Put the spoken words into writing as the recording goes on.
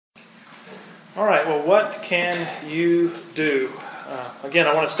All right, well, what can you do? Again,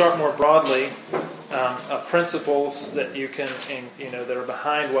 I want to start more broadly of principles that you can, that are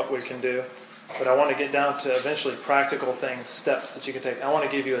behind what we can do. But I want to get down to eventually practical things, steps that you can take. I want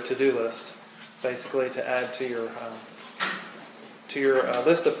to give you a to-do list, basically, to add to your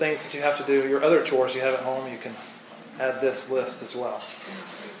list of things that you have to do. Your other chores you have at home, you can add this list as well.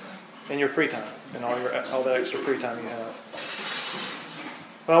 In your free time, and all that extra free time you have.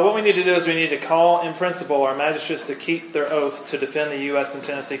 Well, what we need to do is we need to call, in principle, our magistrates to keep their oath to defend the U.S. and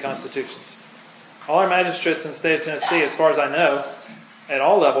Tennessee constitutions. All our magistrates in the state of Tennessee, as far as I know, at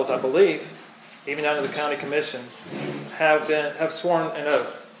all levels, I believe, even down to the county commission, have sworn an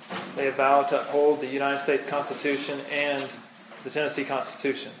oath. They have vowed to uphold the United States Constitution and the Tennessee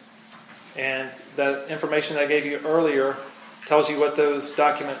Constitution. And the information I gave you earlier tells you what those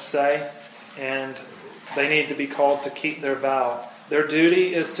documents say, and they need to be called to keep their vow. Their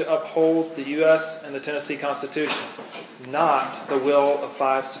duty is to uphold the U.S. and the Tennessee Constitution, not the will of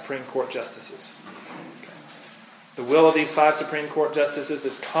 5 Supreme Court justices. The will of these 5 Supreme Court justices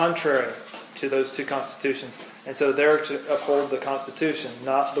is contrary to those 2 constitutions, and so they're to uphold the Constitution,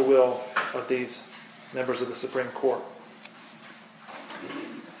 not the will of these members of the Supreme Court.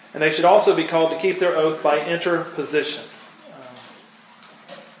 And they should also be called to keep their oath by interposition.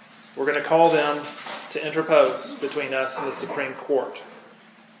 We're going to call them to interpose between us and the Supreme Court,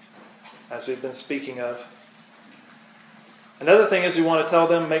 as we've been speaking of. Another thing is we want to tell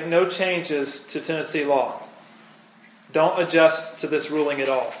them, make no changes to Tennessee law. Don't adjust to this ruling at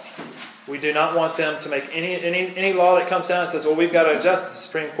all. We do not want them to make any law that comes down and says, well, we've got to adjust the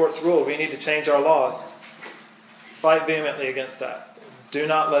Supreme Court's rule. We need to change our laws. Fight vehemently against that. Do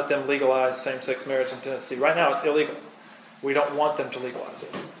not let them legalize same-sex marriage in Tennessee. Right now it's illegal. We don't want them to legalize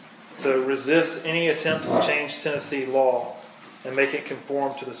it. So resist any attempts to change Tennessee law and make it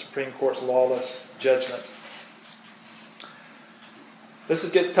conform to the Supreme Court's lawless judgment. This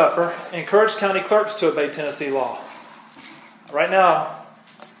gets tougher. Encourage county clerks to obey Tennessee law. Right now,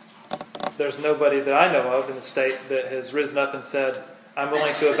 there's nobody that I know of in the state that has risen up and said, I'm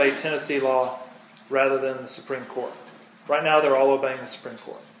willing to obey Tennessee law rather than the Supreme Court. Right now, they're all obeying the Supreme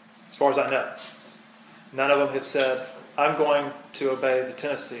Court, as far as I know. None of them have said, I'm going to obey the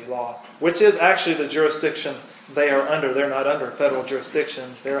Tennessee law, which is actually the jurisdiction they are under. They're not under federal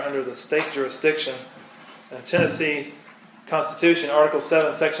jurisdiction. They're under the state jurisdiction. And Tennessee Constitution, Article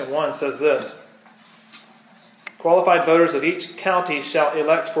 7, Section 1 says this: qualified voters of each county shall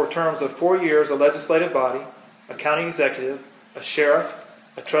elect for terms of 4 years a legislative body, a county executive, a sheriff,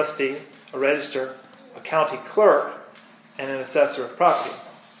 a trustee, a register, a county clerk, and an assessor of property.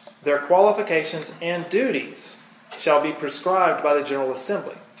 Their qualifications and duties shall be prescribed by the General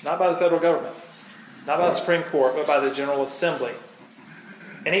Assembly, not by the federal government, not by the Supreme Court, but by the General Assembly.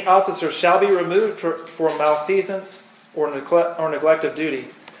 Any officer shall be removed for malfeasance or neglect of duty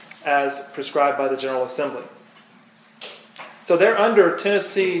as prescribed by the General Assembly. So they're under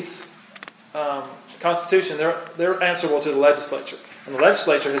Tennessee's Constitution. They're answerable to the legislature. And the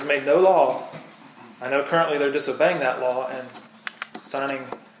legislature has made no law. I know currently they're disobeying that law and signing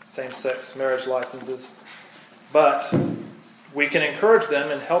same-sex marriage licenses. But we can encourage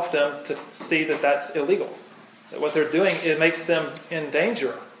them and help them to see that that's illegal. That what they're doing, it makes them in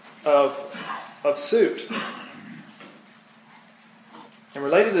danger of suit. And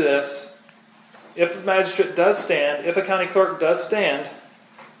related to this, if a magistrate does stand, if a county clerk does stand,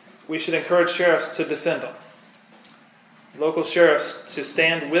 we should encourage sheriffs to defend them. Local sheriffs to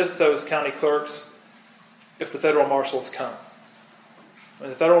stand with those county clerks if the federal marshals come. When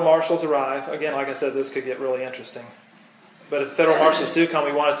the federal marshals arrive, again, like I said, this could get really interesting. But if the federal marshals do come,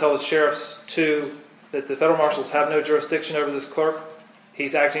 we want to tell the sheriffs, too, that the federal marshals have no jurisdiction over this clerk.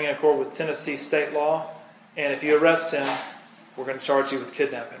 He's acting in accord with Tennessee state law. And if you arrest him, we're going to charge you with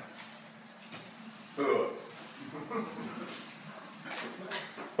kidnapping.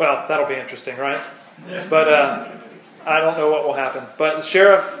 Well, that'll be interesting, right? But I don't know what will happen. But the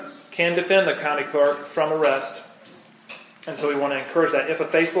sheriff can defend the county clerk from arrest. And so we want to encourage that. If a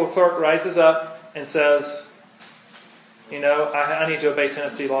faithful clerk rises up and says, I need to obey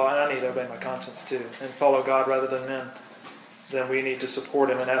Tennessee law and I need to obey my conscience too and follow God rather than men, then we need to support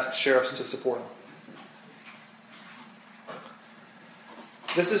him and ask the sheriffs to support him.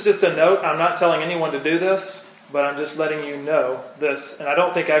 This is just a note. I'm not telling anyone to do this, but I'm just letting you know this. And I do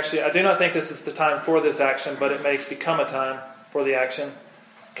not think this is the time for this action, but it may become a time for the action.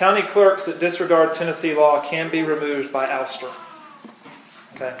 County clerks that disregard Tennessee law can be removed by ouster.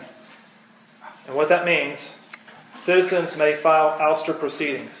 Okay? And what that means, citizens may file ouster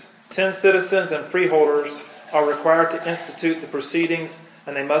proceedings. 10 citizens and freeholders are required to institute the proceedings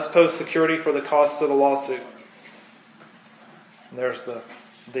and they must post security for the costs of the lawsuit. And there's the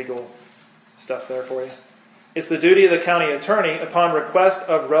legal stuff there for you. It's the duty of the county attorney, upon request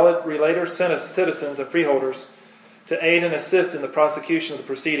of relator citizens and freeholders, to aid and assist in the prosecution of the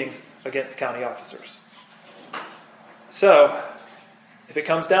proceedings against county officers. So, if it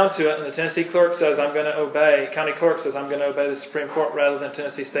comes down to it, and the Tennessee clerk says, I'm going to obey, county clerk says, I'm going to obey the Supreme Court rather than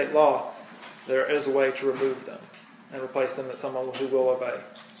Tennessee state law, there is a way to remove them and replace them with someone who will obey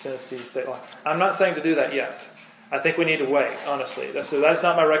Tennessee state law. I'm not saying to do that yet. I think we need to wait, honestly. So that's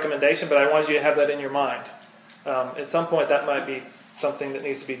not my recommendation, but I wanted you to have that in your mind. At some point, that might be something that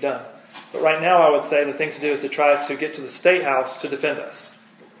needs to be done. But right now, I would say the thing to do is to try to get to the State House to defend us.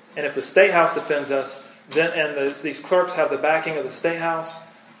 And if the State House defends us, then these clerks have the backing of the State House,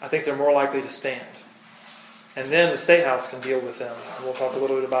 I think they're more likely to stand. And then the State House can deal with them. And we'll talk a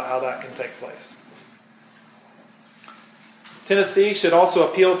little bit about how that can take place. Tennessee should also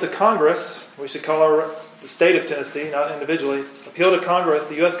appeal to Congress. We should call the state of Tennessee, not individually. Appeal to Congress,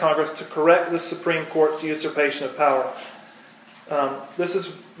 the U.S. Congress, to correct the Supreme Court's usurpation of power. This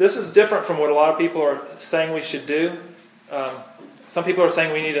is different from what a lot of people are saying we should do. Some people are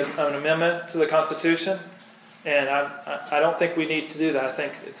saying we need an amendment to the Constitution, and I don't think we need to do that. I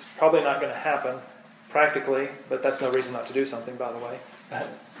think it's probably not going to happen practically, but that's no reason not to do something, by the way.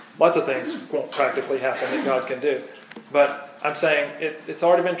 Lots of things won't practically happen that God can do. But I'm saying it's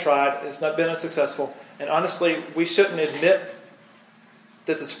already been tried, it's not been unsuccessful, and honestly, we shouldn't admit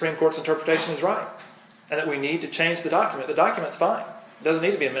that the Supreme Court's interpretation is right, and that we need to change the document. The document's fine. It doesn't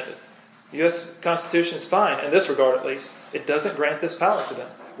need to be amended. The U.S. Constitution is fine, in this regard at least. It doesn't grant this power to them.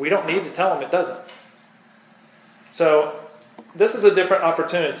 We don't need to tell them it doesn't. So, this is a different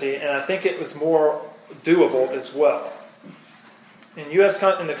opportunity, and I think it was more doable as well. In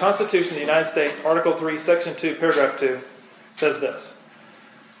the Constitution of the United States, Article 3, Section 2, Paragraph 2, says this: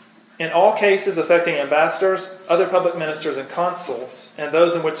 in all cases affecting ambassadors, other public ministers, and consuls, and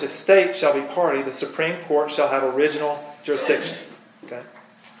those in which a state shall be party, the Supreme Court shall have original jurisdiction. Okay?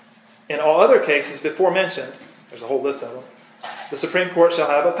 In all other cases before mentioned, there's a whole list of them, the Supreme Court shall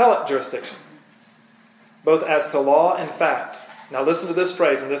have appellate jurisdiction, both as to law and fact. Now listen to this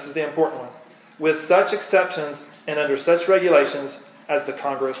phrase, and this is the important one. With such exceptions and under such regulations as the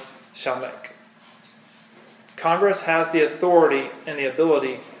Congress shall make. Congress has the authority and the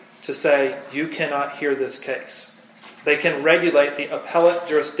ability to say, you cannot hear this case. They can regulate the appellate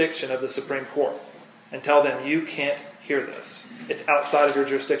jurisdiction of the Supreme Court and tell them, you can't hear this. It's outside of your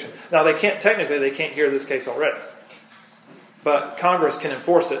jurisdiction. Now, they can't hear this case already. But Congress can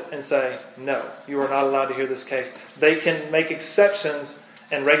enforce it and say, no, you are not allowed to hear this case. They can make exceptions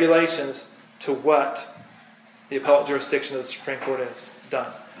and regulations to what the appellate jurisdiction of the Supreme Court has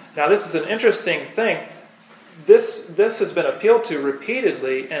done. Now, this is an interesting thing. This has been appealed to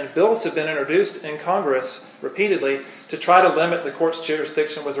repeatedly, and bills have been introduced in Congress repeatedly to try to limit the court's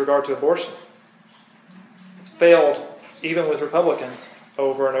jurisdiction with regard to abortion. It's failed, even with Republicans,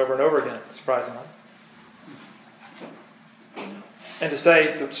 over and over and over again, surprisingly. And to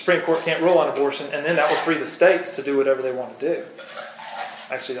say the Supreme Court can't rule on abortion, and then that will free the states to do whatever they want to do.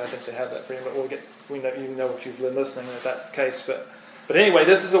 Actually, I think they have that freedom, but you know if you've been listening that that's the case. But anyway,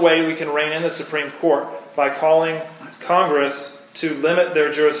 this is a way we can rein in the Supreme Court by calling Congress to limit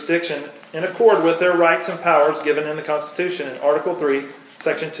their jurisdiction in accord with their rights and powers given in the Constitution in Article 3,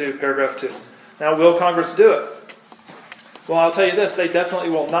 Section 2, Paragraph 2. Now, will Congress do it? Well, I'll tell you this, they definitely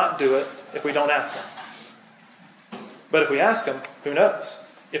will not do it if we don't ask them. But if we ask them, who knows?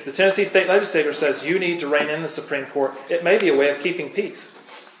 If the Tennessee State Legislature says you need to rein in the Supreme Court, it may be a way of keeping peace.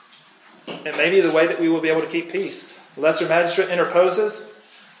 It may be the way that we will be able to keep peace. The lesser magistrate interposes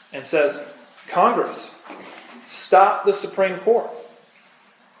and says, Congress, stop the Supreme Court.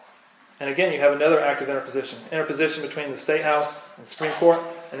 And again, you have another act of interposition. Interposition between the State House and the Supreme Court,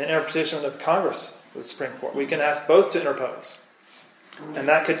 and then interposition of the Congress with the Supreme Court. We can ask both to interpose. And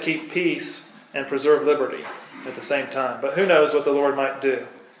that could keep peace and preserve liberty at the same time. But who knows what the Lord might do.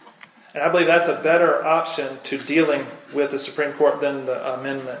 And I believe that's a better option to dealing with the Supreme Court than the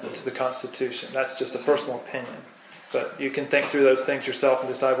amendment to the Constitution. That's just a personal opinion. But you can think through those things yourself and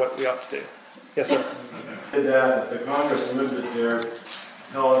decide what we ought to do. Yes, sir? If the Congress limited their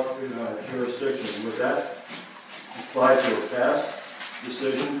appellate jurisdiction, would that apply to a past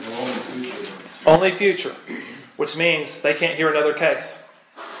decision or only future? Only future, which means they can't hear another case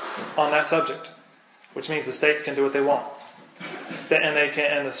on that subject, which means the states can do what they want.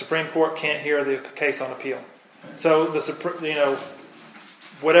 And the Supreme Court can't hear the case on appeal. So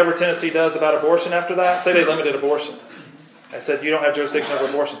whatever Tennessee does about abortion after that, say they limited abortion. I said you don't have jurisdiction over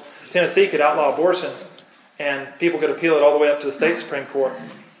abortion. Tennessee could outlaw abortion, and people could appeal it all the way up to the state Supreme Court.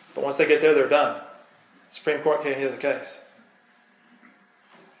 But once they get there, they're done. The Supreme Court can't hear the case.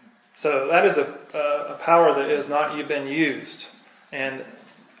 So that is a power that has not been used. And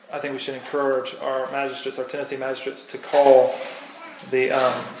I think we should encourage our magistrates, our Tennessee magistrates, to call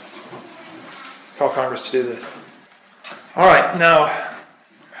Congress to do this. All right, now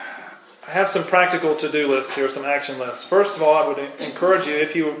I have some practical to-do lists here, some action lists. First of all, I would encourage you,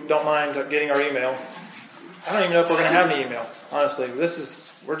 if you don't mind getting our email. I don't even know if we're going to have any email, honestly.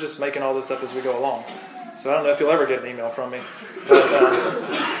 We're just making all this up as we go along. So I don't know if you'll ever get an email from me. But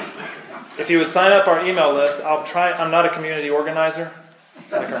if you would sign up our email list, I'll try. I'm not a community organizer,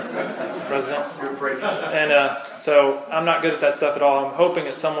 like our president. And so I'm not good at that stuff at all. I'm hoping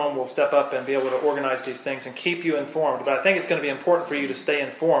that someone will step up and be able to organize these things and keep you informed. But I think it's going to be important for you to stay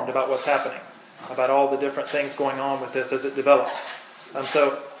informed about what's happening, about all the different things going on with this as it develops.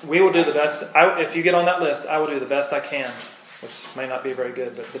 So we will do the best. If you get on that list, I will do the best I can, which may not be very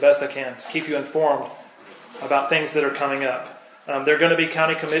good, but the best I can to keep you informed about things that are coming up. There are going to be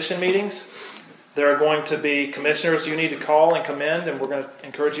county commission meetings. There are going to be commissioners you need to call and commend, and we're going to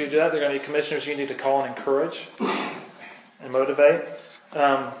encourage you to do that. There are going to be commissioners you need to call and encourage and motivate.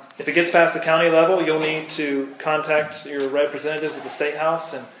 If it gets past the county level, you'll need to contact your representatives at the State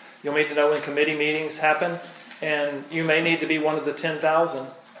House, and you'll need to know when committee meetings happen. And you may need to be one of the 10,000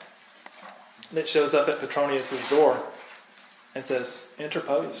 that shows up at Petronius's door and says,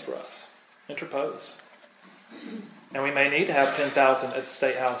 interpose for us. Interpose. And we may need to have 10,000 at the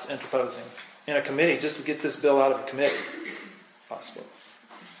State House interposing in a committee just to get this bill out of a committee, possibly.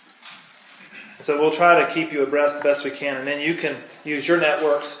 And so we'll try to keep you abreast the best we can, and then you can use your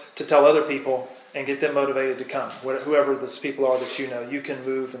networks to tell other people and get them motivated to come. Whoever those people are that you know, you can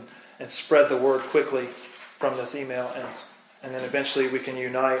move and spread the word quickly from this email, and then eventually we can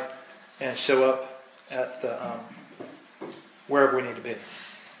unite and show up at the wherever we need to be,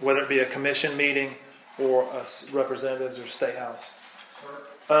 whether it be a commission meeting or representatives or State House.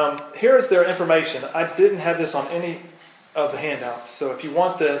 Here is their information. I didn't have this on any of the handouts, so if you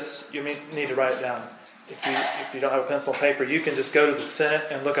want this, you need to write it down. If you don't have a pencil and paper, you can just go to the Senate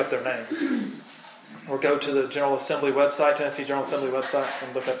and look up their names, or go to the General Assembly website, Tennessee General Assembly website,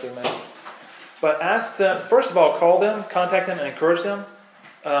 and look up their names. But ask them, first of all, call them, contact them, and encourage them.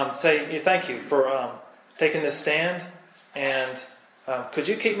 Say thank you for taking this stand, and could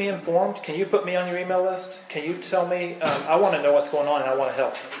you keep me informed? Can you put me on your email list? Can you tell me? I want to know what's going on, and I want to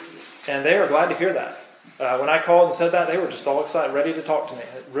help. And they are glad to hear that. When I called and said that, they were just all excited, ready to talk to me.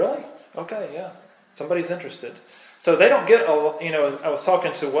 Really? Okay, yeah. Somebody's interested. So they don't get, I was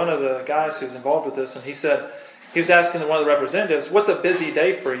talking to one of the guys who's involved with this, and he said, he was asking one of the representatives, what's a busy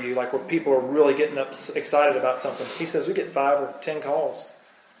day for you, like where people are really getting excited about something? He says, we get 5 or 10 calls.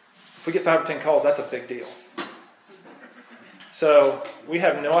 If we get 5 or 10 calls, that's a big deal. So we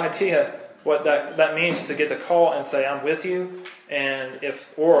have no idea what that means to get the call and say, I'm with you,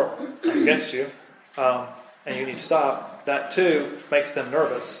 or I'm against you, and you need to stop. That too makes them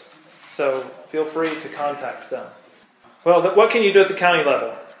nervous. So feel free to contact them. Well, what can you do at the county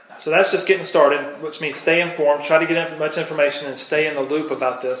level? So that's just getting started, which means stay informed, try to get as much information and stay in the loop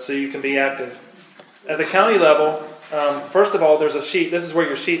about this so you can be active. At the county level, first of all, there's a sheet. This is where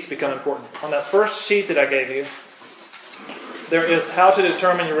your sheets become important. On that first sheet that I gave you, there is how to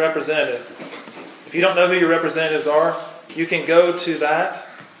determine your representative. If you don't know who your representatives are, you can go to that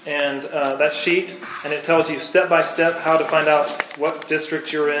and that sheet, and it tells you step by step how to find out what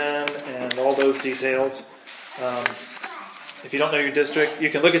district you're in and all those details. If you don't know your district,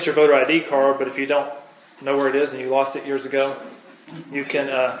 you can look at your voter ID card, but if you don't know where it is and you lost it years ago, you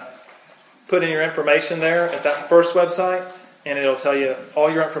can put in your information there at that first website, and it'll tell you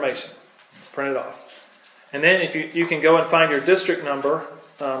all your information. Print it off. And then if you can go and find your district number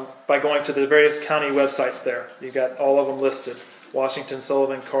by going to the various county websites there. You've got all of them listed. Washington,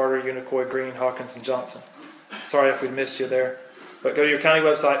 Sullivan, Carter, Unicoi, Greene, Hawkins, and Johnson. Sorry if we missed you there. But go to your county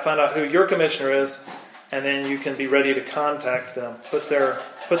website, find out who your commissioner is, and then you can be ready to contact them. Put their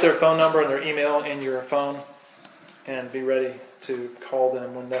phone number and their email in your phone and be ready to call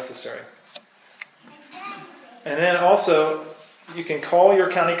them when necessary. And then also, you can call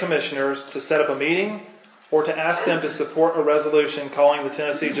your county commissioners to set up a meeting or to ask them to support a resolution calling the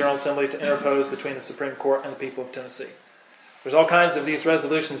Tennessee General Assembly to interpose between the Supreme Court and the people of Tennessee. There's all kinds of these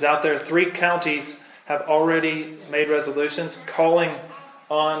resolutions out there. 3 counties have already made resolutions calling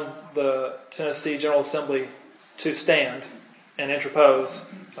on the Tennessee General Assembly to stand and interpose.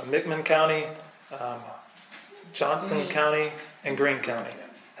 McMinn County, Johnson County, and Greene County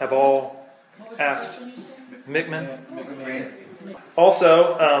have all asked. McMinn?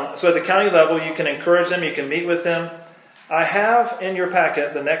 Also, so at the county level, you can encourage them, you can meet with them. I have in your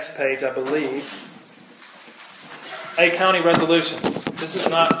packet, the next page, I believe, a county resolution. This is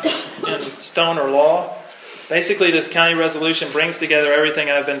not in stone or law. Basically, this county resolution brings together everything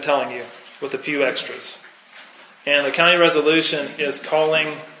I've been telling you with a few extras. And the county resolution is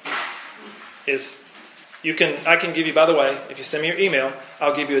I can give you, by the way, if you send me your email,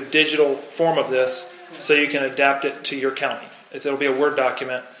 I'll give you a digital form of this so you can adapt it to your county. It'll be a Word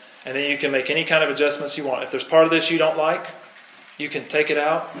document, and then you can make any kind of adjustments you want. If there's part of this you don't like, you can take it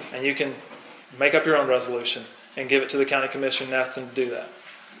out and you can make up your own resolution and give it to the county commission and ask them to do that.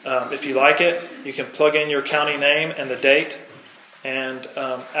 If you like it, you can plug in your county name and the date and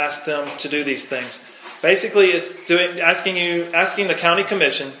ask them to do these things. Basically, it's asking the county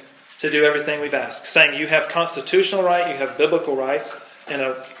commission to do everything we've asked, saying you have constitutional right, you have biblical rights,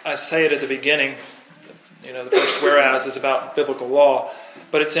 and I say it at the beginning. The first whereas is about biblical law,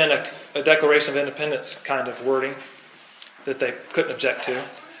 but it's in a Declaration of Independence kind of wording that they couldn't object to,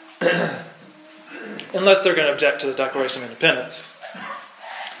 unless they're going to object to the Declaration of Independence.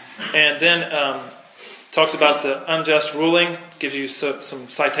 And then talks about the unjust ruling, gives you some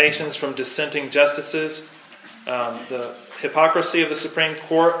citations from dissenting justices, the hypocrisy of the Supreme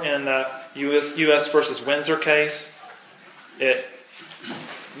Court in the U.S. versus Windsor case. It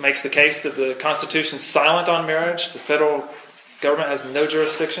makes the case that the Constitution is silent on marriage. The federal government has no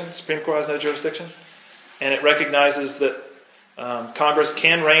jurisdiction. The Supreme Court has no jurisdiction. And it recognizes that Congress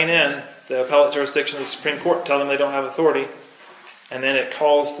can rein in the appellate jurisdiction of the Supreme Court, tell them they don't have authority. And then it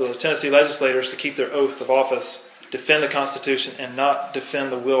calls the Tennessee legislators to keep their oath of office, defend the Constitution, and not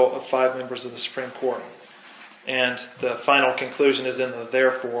defend the will of 5 members of the Supreme Court. And the final conclusion is in the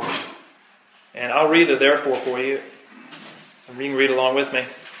therefore. And I'll read the therefore for you, and you can read along with me.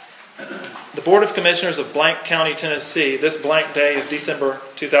 The Board of Commissioners of blank County, Tennessee, this blank day of December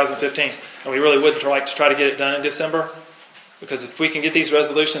 2015, and we really would like to try to get it done in December, because if we can get these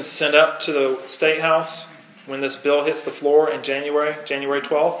resolutions sent up to the State House when this bill hits the floor in January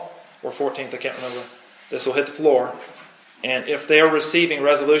 12th or 14th, I can't remember, this will hit the floor. And if they are receiving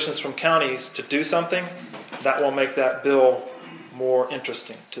resolutions from counties to do something, that will make that bill more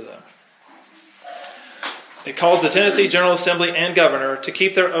interesting to them. It calls the Tennessee General Assembly and Governor to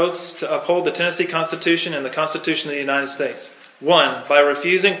keep their oaths to uphold the Tennessee Constitution and the Constitution of the United States. 1. By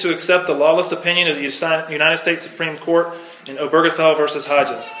refusing to accept the lawless opinion of the United States Supreme Court in Obergefell versus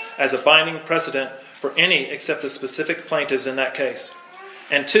Hodges as a binding precedent for any except the specific plaintiffs in that case.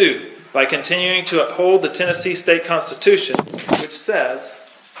 And 2. By continuing to uphold the Tennessee State Constitution, which says,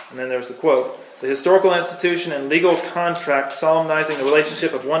 and then there's the quote, the historical institution and legal contract solemnizing the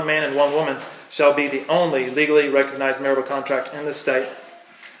relationship of one man and one woman shall be the only legally recognized marital contract in the state.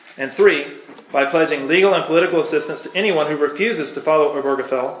 And 3, by pledging legal and political assistance to anyone who refuses to follow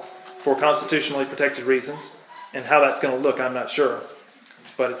Obergefell for constitutionally protected reasons. And how that's going to look, I'm not sure.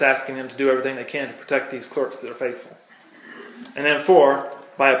 But it's asking them to do everything they can to protect these clerks that are faithful. And then 4,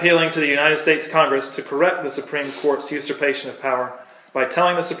 by appealing to the United States Congress to correct the Supreme Court's usurpation of power by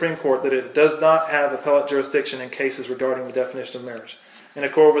telling the Supreme Court that it does not have appellate jurisdiction in cases regarding the definition of marriage, in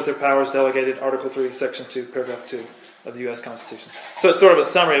accord with their powers delegated Article 3, Section 2, Paragraph 2 of the U.S. Constitution. So it's sort of a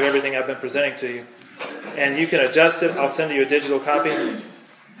summary of everything I've been presenting to you. And you can adjust it. I'll send you a digital copy.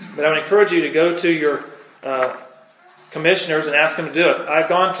 But I would encourage you to go to your commissioners and ask them to do it. I've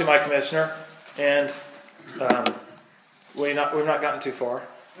gone to my commissioner, and we've not gotten too far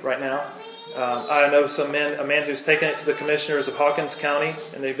right now. I know a man who's taken it to the commissioners of Hawkins County,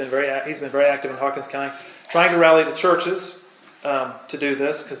 and he's been very active in Hawkins County, trying to rally the churches to do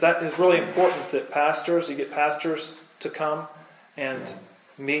this, because that is really important that you get pastors to come and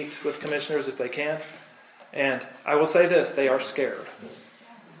meet with commissioners if they can. And I will say this, they are scared.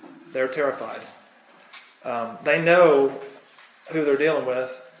 They're terrified. They know who they're dealing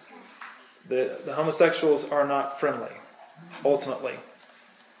with. The homosexuals are not friendly, ultimately,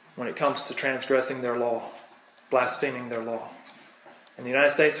 when it comes to transgressing their law, blaspheming their law. In the United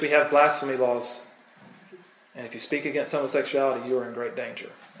States, we have blasphemy laws. And if you speak against homosexuality, you are in great danger.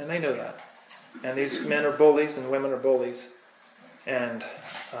 And they know that. And these men are bullies and women are bullies. And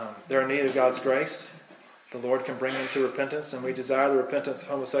they're in need of God's grace. The Lord can bring them to repentance, and we desire the repentance of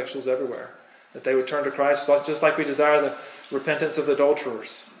homosexuals everywhere. That they would turn to Christ, just like we desire the repentance of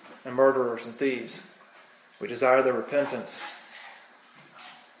adulterers and murderers and thieves. We desire their repentance.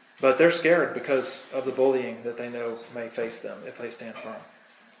 But they're scared because of the bullying that they know may face them if they stand firm.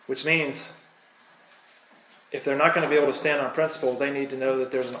 Which means, if they're not going to be able to stand on principle, they need to know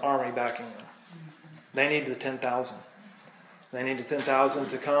that there's an army backing them. They need the 10,000. They need the 10,000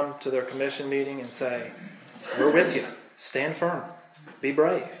 to come to their commission meeting and say, we're with you. stand firm. Be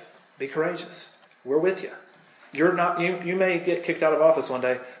brave. Be courageous. We're with you. You may get kicked out of office one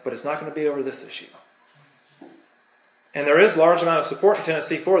day, but it's not going to be over this issue. And there is a large amount of support in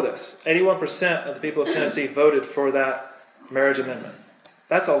Tennessee for this. 81% of the people of Tennessee voted for that marriage amendment.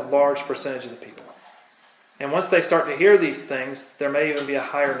 That's a large percentage of the people. And once they start to hear these things, there may even be a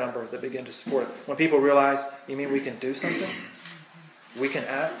higher number that begin to support it. When people realize, you mean we can do something? We can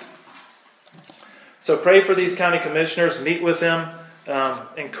act? So pray for these county commissioners, meet with them,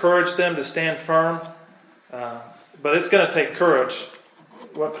 encourage them to stand firm. But it's going to take courage.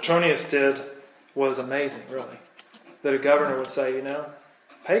 What Petronius did was amazing, really. That a governor would say,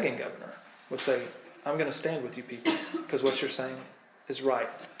 pagan governor would say, I'm going to stand with you people because what you're saying is right.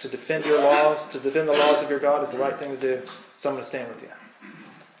 To defend your laws, to defend the laws of your God is the right thing to do. So I'm going to stand with you.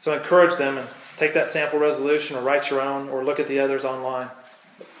 So encourage them and take that sample resolution or write your own or look at the others online.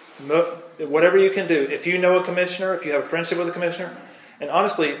 Whatever you can do. If you know a commissioner, if you have a friendship with a commissioner, and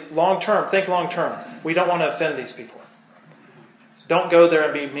honestly, long-term, think long-term. We don't want to offend these people. Don't go there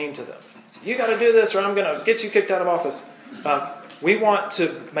and be mean to them. You got to do this or I'm going to get you kicked out of office. We want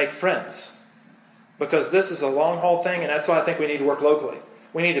to make friends because this is a long-haul thing, and that's why I think we need to work locally.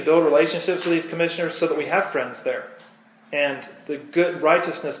 We need to build relationships with these commissioners so that we have friends there. And the good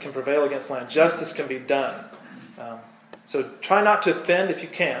righteousness can prevail against land. Justice can be done. So try not to offend if you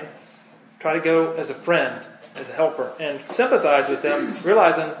can. Try to go as a friend, as a helper, and sympathize with them,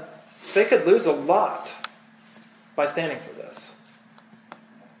 realizing they could lose a lot by standing for this.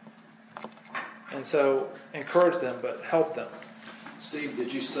 And so encourage them, but help them. Steve,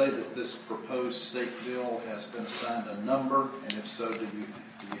 did you say that this proposed state bill has been assigned a number? And if so, do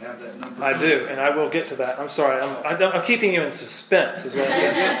you have that number? I do, and I will get to that. I'm sorry. I'm keeping you in suspense as well.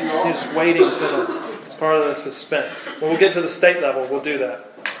 Yes, you are. You're just waiting it's part of the suspense. When we'll get to the state level, we'll do that.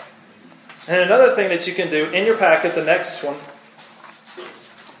 And another thing that you can do in your packet, the next one,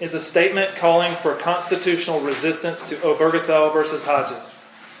 is a statement calling for constitutional resistance to Obergefell versus Hodges.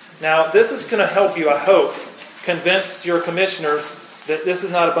 Now, this is going to help you, I hope, convince your commissioners that this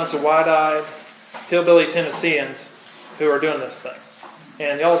is not a bunch of wide-eyed, hillbilly Tennesseans who are doing this thing.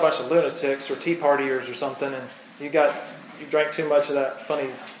 And y'all are a bunch of lunatics or tea partiers or something, and you drank too much of that funny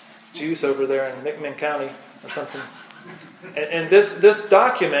juice over there in McMinn County or something. And this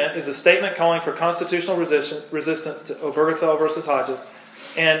document is a statement calling for constitutional resistance to Obergefell versus Hodges.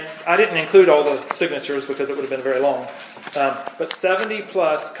 And I didn't include all the signatures because it would have been very long. But 70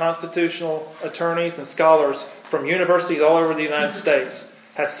 plus constitutional attorneys and scholars from universities all over the United States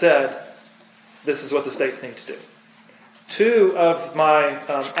have said this is what the states need to do. 2 of my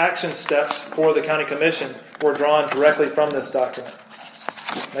action steps for the county commission were drawn directly from this document.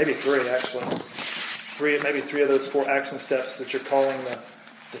 Maybe 3, actually. Maybe 3 of those 4 action steps that you're calling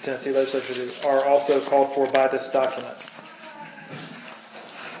the Tennessee legislature to do are also called for by this document.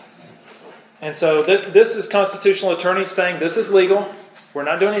 And so this is constitutional attorneys saying this is legal, we're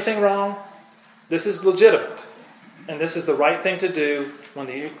not doing anything wrong, this is legitimate, and this is the right thing to do when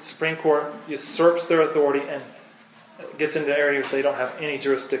the Supreme Court usurps their authority and gets into areas they don't have any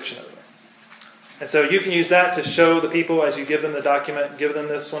jurisdiction over. And so you can use that to show the people as you give them the document, give them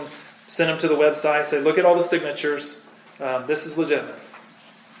this one, send them to the website, say look at all the signatures, this is legitimate,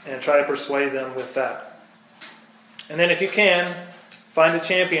 and try to persuade them with that. And then if you can, find a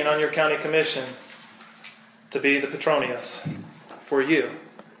champion on your county commission to be the Petronius for you.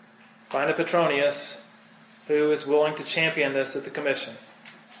 Find a Petronius who is willing to champion this at the commission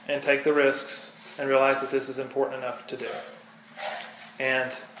and take the risks and realize that this is important enough to do. And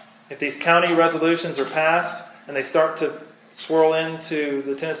if these county resolutions are passed and they start to swirl into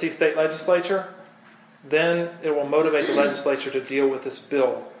the Tennessee state legislature, then it will motivate the legislature to deal with this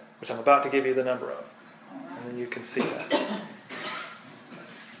bill, which I'm about to give you the number of. And then you can see that.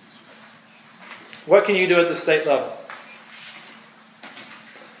 What can you do at the state level?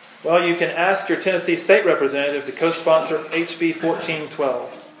 Well, you can ask your Tennessee state representative to co-sponsor HB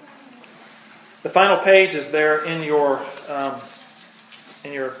 1412. The final page is there in your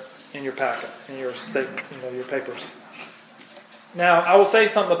packet, in your statement, your papers. Now, I will say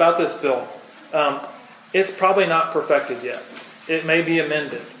something about this bill. It's probably not perfected yet. It may be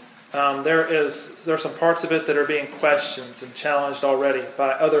amended. There are some parts of it that are being questioned and challenged already by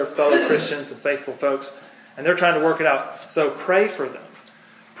other fellow Christians and faithful folks, and they're trying to work it out. So pray for them.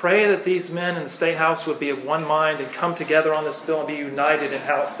 Pray that these men in the State House would be of one mind and come together on this bill and be united in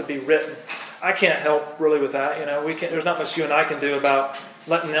how it's to be written. I can't help really with that. There's not much you and I can do about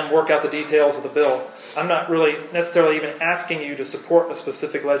letting them work out the details of the bill. I'm not really necessarily even asking you to support a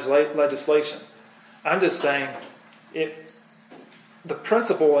specific legislation. I'm just saying the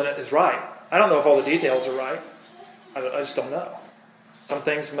principle in it is right. I don't know if all the details are right, I just don't know. Some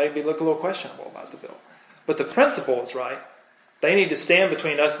things maybe look a little questionable about the bill. But the principle is right. They need to stand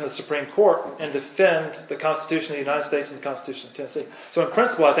between us and the Supreme Court and defend the Constitution of the United States and the Constitution of Tennessee. So in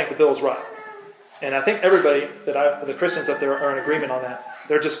principle, I think the bill is right. And I think everybody, the Christians up there are in agreement on that.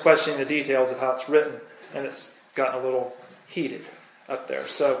 They're just questioning the details of how it's written, and it's gotten a little heated up there.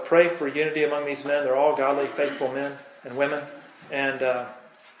 So pray for unity among these men. They're all godly, faithful men and women, and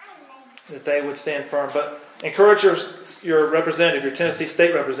that they would stand firm. But encourage your representative, your Tennessee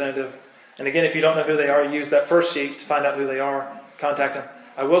state representative. And again, if you don't know who they are, use that first sheet to find out who they are. Contact them.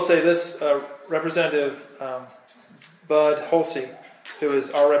 I will say this, Representative Bud Holsey, who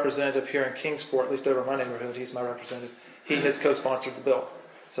is our representative here in Kingsport, at least over my neighborhood, he's my representative. He has co-sponsored the bill.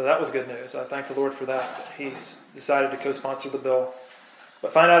 So that was good news. I thank the Lord for that. He's decided to co-sponsor the bill.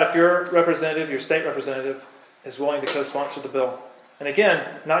 But find out if your representative, your state representative, is willing to co-sponsor the bill. And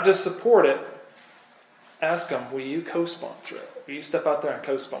again, not just support it, ask them, will you co-sponsor it? Will you step out there and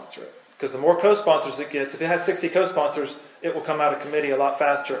co-sponsor it? Because the more co-sponsors it gets, if it has 60 co-sponsors, it will come out of committee a lot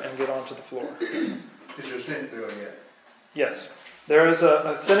faster and get onto the floor. Is there a Senate bill yet? Yes. There is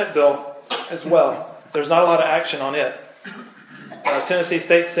a Senate bill as well. There's not a lot of action on it. Tennessee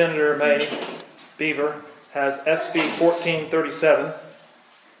State Senator May Beaver has SB 1437.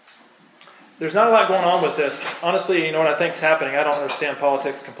 There's not a lot going on with this. Honestly, you know what I think is happening? I don't understand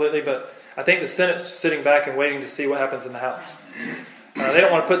politics completely, but I think the Senate's sitting back and waiting to see what happens in the House. They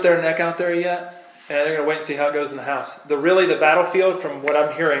don't want to put their neck out there yet, and they're going to wait and see how it goes in the House. The battlefield, from what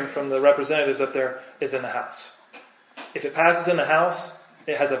I'm hearing from the representatives up there, is in the House. If it passes in the House,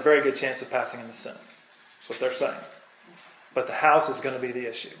 it has a very good chance of passing in the Senate. That's what they're saying. But the House is going to be the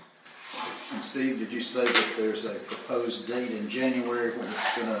issue. And Steve, did you say that there's a proposed date in January when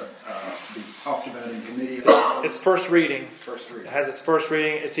it's going to be talked about in committee? It's first reading. First reading. It has its first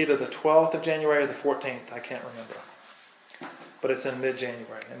reading. It's either the 12th of January or the 14th. I can't remember. But it's in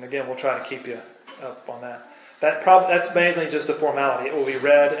mid-January. And again, we'll try to keep you up on that. That's mainly just a formality. It will be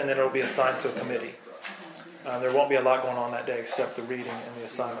read and then it will be assigned to a committee. There won't be a lot going on that day except the reading and the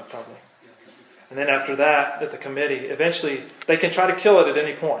assignment probably. And then after that, at the committee, eventually they can try to kill it at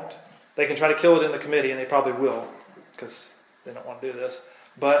any point. They can try to kill it in the committee, and they probably will because they don't want to do this.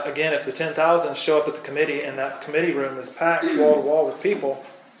 But again, if the 10,000 show up at the committee and that committee room is packed wall to wall with people,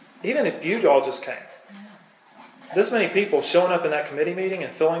 even if you all just came, this many people showing up in that committee meeting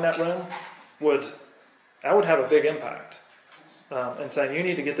and filling that room would have a big impact. And saying, you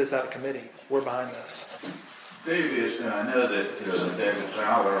need to get this out of committee. We're behind this. David, I know that David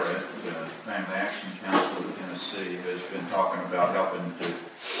Fowler at the Family Action Council of Tennessee has been talking about helping to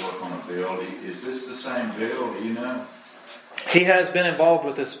work on a bill. Is this the same bill? Do you know? He has been involved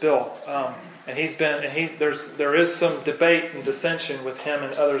with this bill, and there is some debate and dissension with him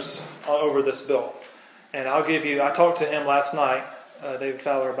and others over this bill. And I talked to him last night, David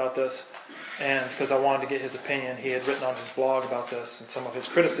Fowler, about this, and because I wanted to get his opinion. He had written on his blog about this and some of his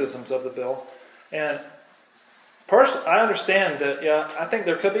criticisms of the bill. And I understand that, I think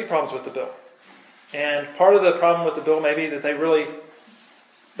there could be problems with the bill. And part of the problem with the bill may be that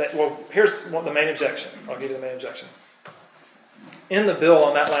here's the main objection. I'll give you the main objection. In the bill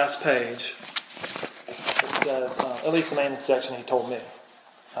on that last page, it says, at least the main objection he told me,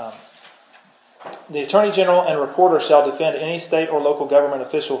 the Attorney General and reporter shall defend any state or local government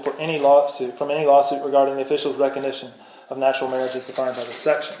official from any lawsuit regarding the official's recognition of natural marriage as defined by this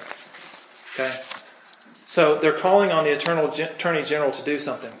section. Okay? So they're calling on the Attorney General to do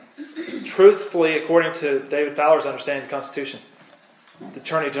something. Truthfully, according to David Fowler's understanding of the Constitution, the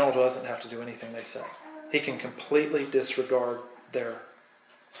Attorney General doesn't have to do anything they say. He can completely disregard their,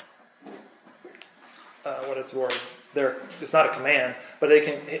 it's not a command, but they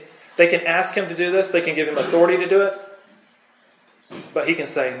can ask him to do this. They can give him authority to do it, but he can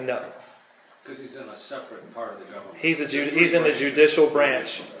say no. Because he's in a separate part of the government. He's in the judicial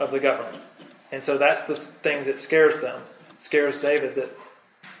branch of the government. And so that's the thing that scares them. It scares David that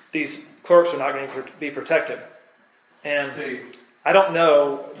these clerks are not going to be protected. And I don't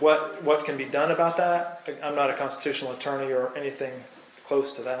know what can be done about that. I'm not a constitutional attorney or anything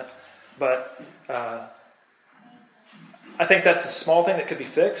close to that. But I think that's a small thing that could be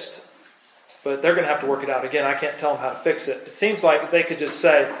fixed. But they're going to have to work it out. Again, I can't tell them how to fix it. It seems like they could just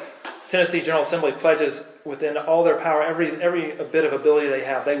say, Tennessee General Assembly pledges within all their power, every bit of ability they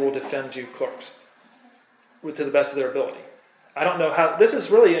have, they will defend you clerks to the best of their ability. I don't know how. This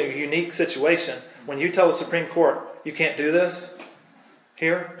is really a unique situation. When you tell the Supreme Court you can't do this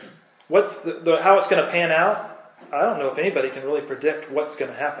here, what's how it's going to pan out? I don't know if anybody can really predict what's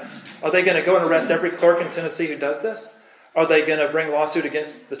going to happen. Are they going to go and arrest every clerk in Tennessee who does this? Are they going to bring a lawsuit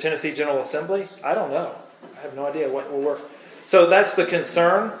against the Tennessee General Assembly? I don't know. I have no idea what will work. So that's the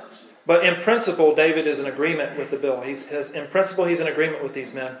concern. But in principle, David is in agreement with the bill. In principle, he's in agreement with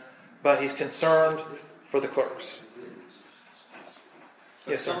these men, but he's concerned for the clerks.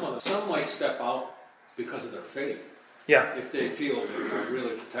 But Yes, sir. some might step out because of their faith, Yeah, if they feel they're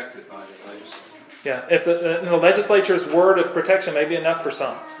really protected by the legislature. yeah. If the legislature's word of protection may be enough for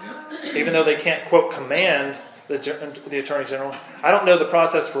some, even though they can't, quote, command the Attorney General. I don't know the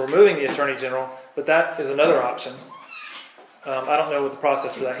process for removing the Attorney General, but that is another option. I don't know what the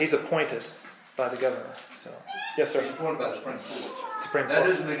process for that. He's appointed by the governor. So, yes, sir. What about the Supreme Court? Supreme That Court.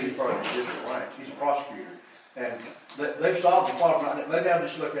 doesn't mean he's part of the district ranks. He's a prosecutor. And they've solved the problem right now. Maybe I'll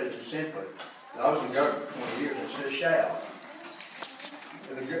just look at it simply. I was in government for 20 years. It says shall.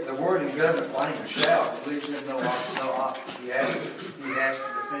 And the word in government language shall leaves him no option. He has to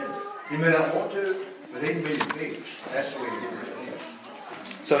defend it. He may not want to, but he can be impeached. That's the way you get rid of him.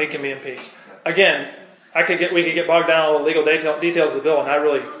 So he can be impeached. Again, we could get bogged down in all the legal details of the bill, and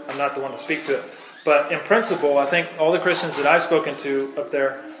I'm not the one to speak to it. But in principle, I think all the Christians that I've spoken to up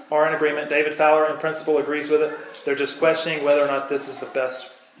there are in agreement. David Fowler, in principle, agrees with it. They're just questioning whether or not this is the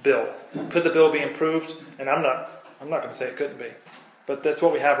best bill. Could the bill be improved? And I'm not going to say it couldn't be. But that's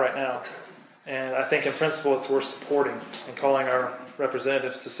what we have right now. And I think in principle it's worth supporting and calling our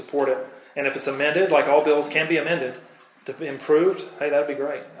representatives to support it. And if it's amended, like all bills can be amended, to be improved, hey, that'd be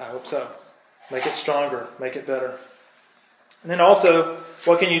great. I hope so. Make it stronger, make it better. And then also,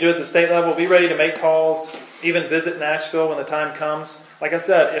 what can you do at the state level? Be ready to make calls, even visit Nashville when the time comes. Like I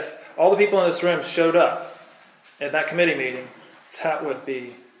said, if all the people in this room showed up at that committee meeting, that would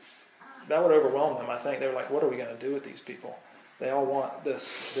overwhelm them, I think. They were like, what are we going to do with these people? They all want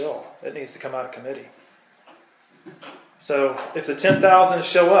this bill. It needs to come out of committee. So if the 10,000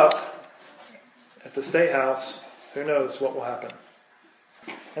 show up at the State House, who knows what will happen.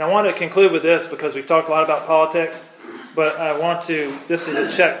 And I want to conclude with this because we've talked a lot about politics, but this is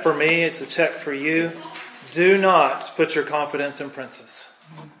a check for me, it's a check for you. Do not put your confidence in princes.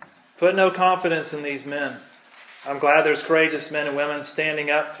 Put no confidence in these men. I'm glad there's courageous men and women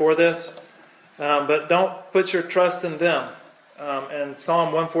standing up for this, but don't put your trust in them. And Psalm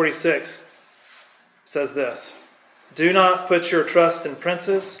 146 says this: do not put your trust in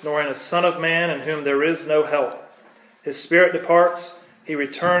princes, nor in a son of man in whom there is no help. His spirit departs, he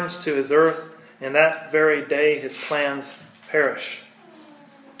returns to his earth, and that very day his plans perish.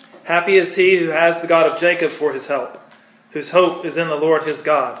 Happy is he who has the God of Jacob for his help, whose hope is in the Lord his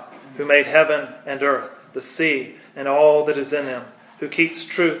God, who made heaven and earth, the sea, and all that is in them, who keeps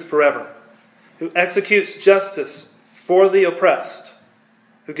truth forever, who executes justice for the oppressed,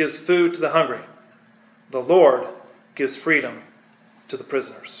 who gives food to the hungry. The Lord gives freedom to the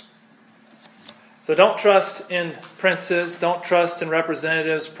prisoners. So don't trust in princes, don't trust in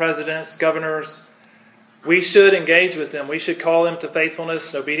representatives, presidents, governors. We should engage with them. We should call them to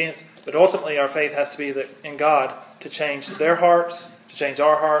faithfulness and obedience, but ultimately our faith has to be in God to change their hearts, to change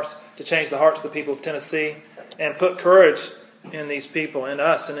our hearts, to change the hearts of the people of Tennessee, and put courage in these people, in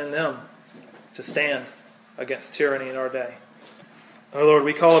us and in them, to stand against tyranny in our day. Oh Lord,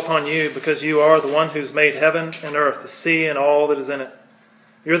 we call upon you because you are the one who's made heaven and earth, the sea and all that is in it.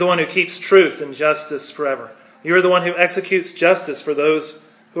 You're the one who keeps truth and justice forever. You're the one who executes justice for those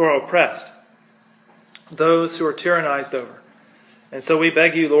who are oppressed, those who are tyrannized over. And so we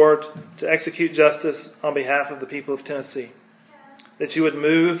beg you, Lord, to execute justice on behalf of the people of Tennessee, that you would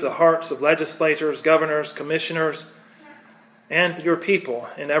move the hearts of legislators, governors, commissioners, and your people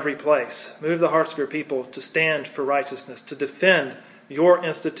in every place. Move the hearts of your people to stand for righteousness, to defend your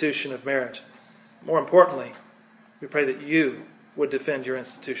institution of marriage. More importantly, we pray that you would defend your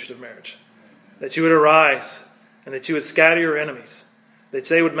institution of marriage, that you would arise and that you would scatter your enemies, that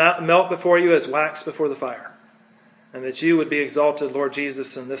they would melt before you as wax before the fire, and that you would be exalted, Lord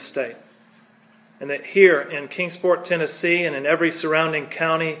Jesus, in this state. And that here in Kingsport, Tennessee, and in every surrounding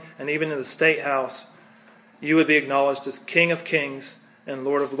county, and even in the State House, you would be acknowledged as King of Kings and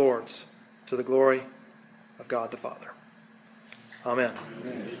Lord of Lords, to the glory of God the Father. Amen.